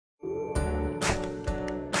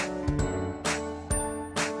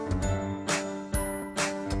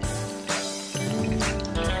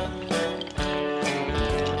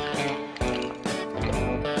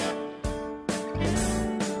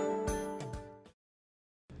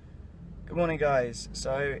Good morning, guys.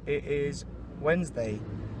 So it is Wednesday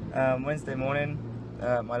morning,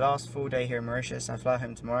 my last full day here in Mauritius. I fly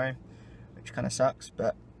home tomorrow, which kind of sucks,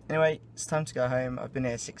 but anyway, it's time to go home. I've been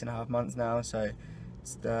here 6.5 months now, so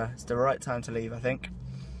it's the right time to leave, I think.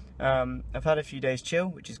 I've had a few days chill,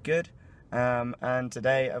 which is good, and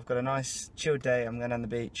today I've got a nice chilled day. I'm going down the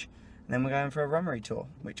beach, and then we're going for a rummery tour,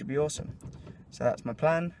 which would be awesome. So that's my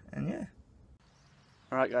plan, and yeah.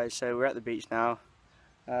 Alright guys, so we're at the beach now.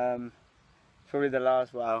 Probably the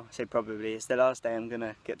last, well, I say probably, it's the last day I'm going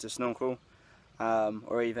to get to snorkel,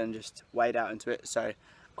 or even just wade out into it, so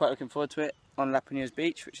quite looking forward to it on Lapagno's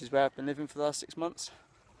beach, which is where I've been living for the last 6 months.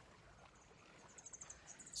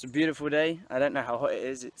 It's a beautiful day. I don't know how hot it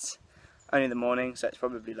is, it's only the morning, so it's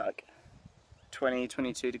probably like 20,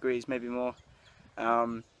 22 degrees, maybe more.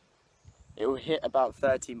 It will hit about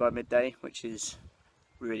 30 by midday, which is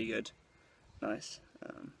really good, nice.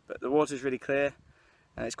 But the water's really clear,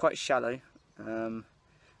 and it's quite shallow. But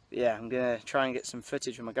yeah, I'm gonna try and get some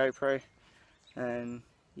footage with my GoPro, and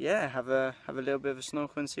yeah, have a little bit of a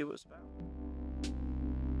snorkel and see what's about.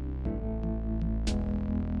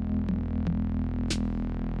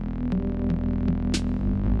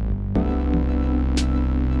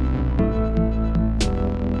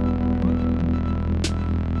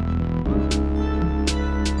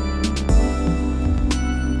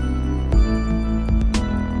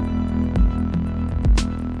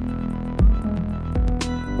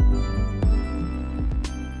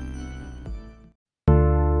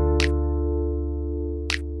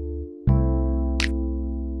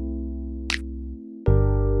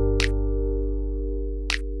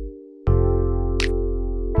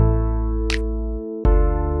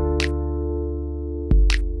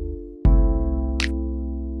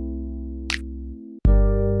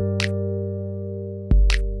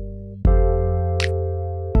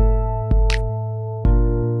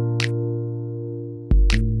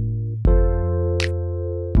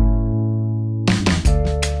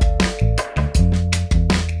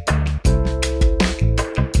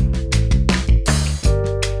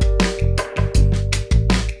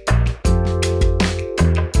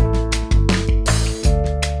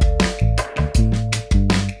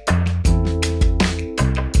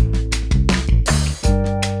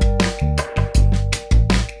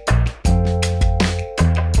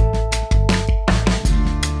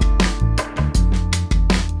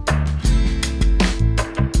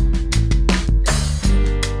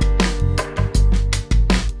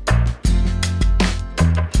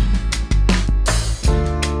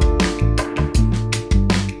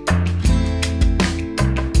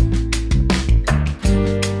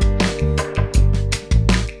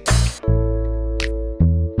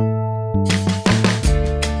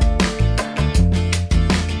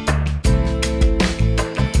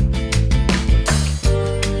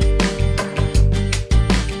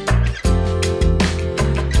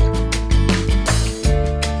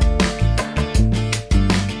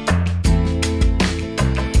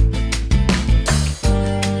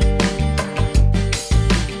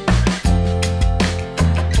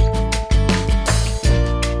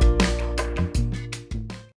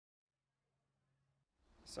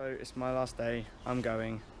 So it's my last day, I'm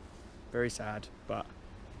going, very sad, but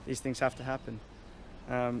these things have to happen.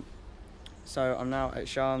 So I'm now at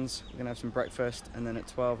Shan's, we're going to have some breakfast, and then at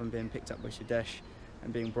 12 I'm being picked up by Shadesh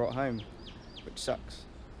and being brought home, which sucks.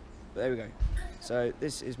 But there we go. So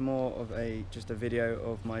this is more of just a video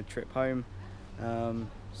of my trip home.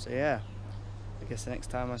 So yeah, I guess the next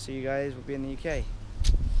time I see you guys will be in the UK.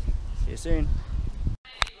 See you soon.